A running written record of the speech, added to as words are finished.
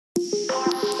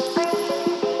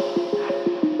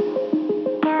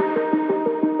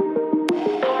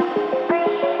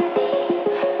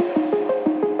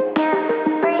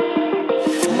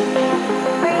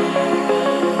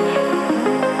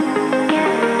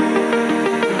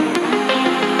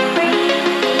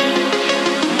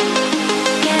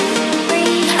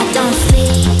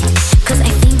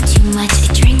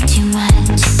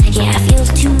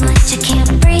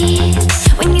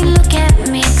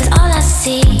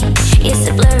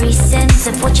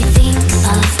Of what you think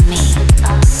of me.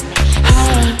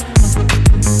 Hey,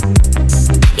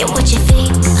 yeah, what you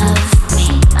think of me.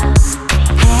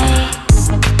 Hey,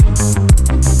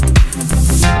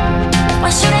 why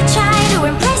should I try to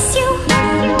impress you?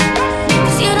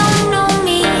 'Cause you don't know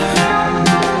me.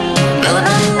 You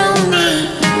don't know me.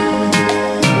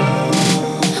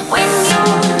 When you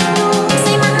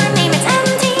say my name, it's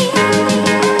empty.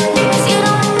 'Cause you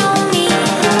don't know me.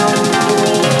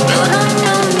 You don't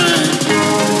know me.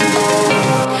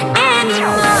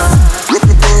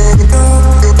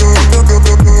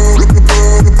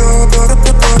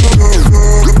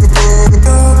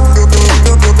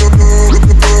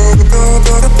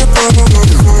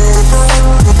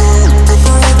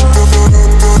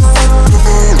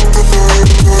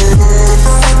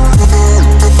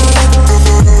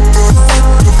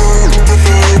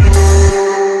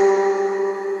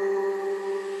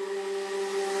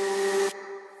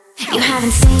 You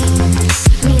haven't seen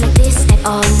me like this at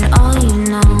all, and all you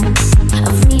know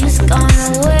of me has gone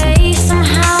away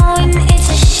somehow, and it's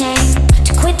a shame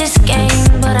to quit this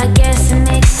game, but I guess it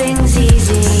makes things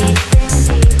easy.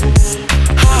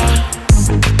 Hey,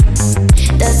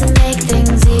 doesn't make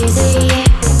things easy.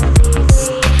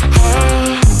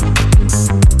 Hey,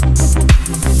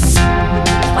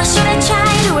 why should I try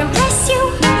to impress you?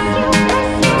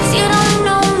 'Cause you don't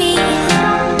know me.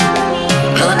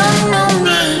 You don't know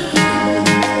me.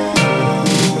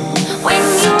 When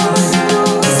you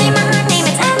say my name,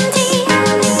 it's empty.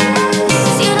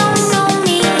 'Cause you don't know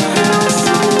me.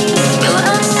 You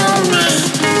don't know me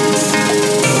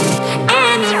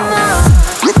anymore.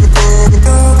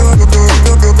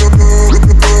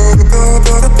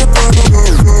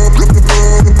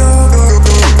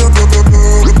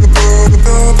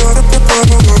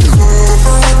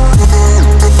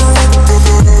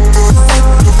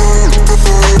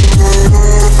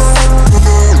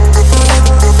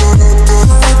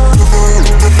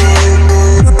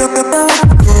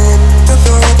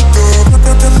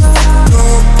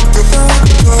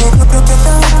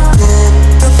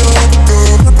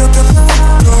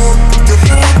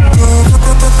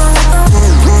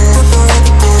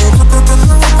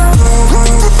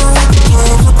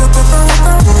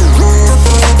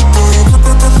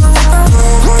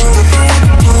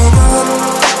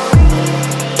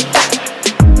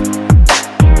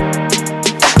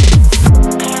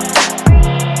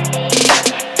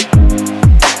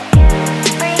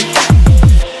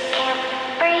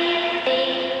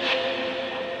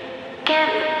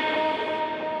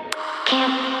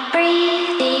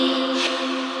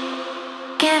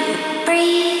 Can't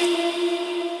breathe.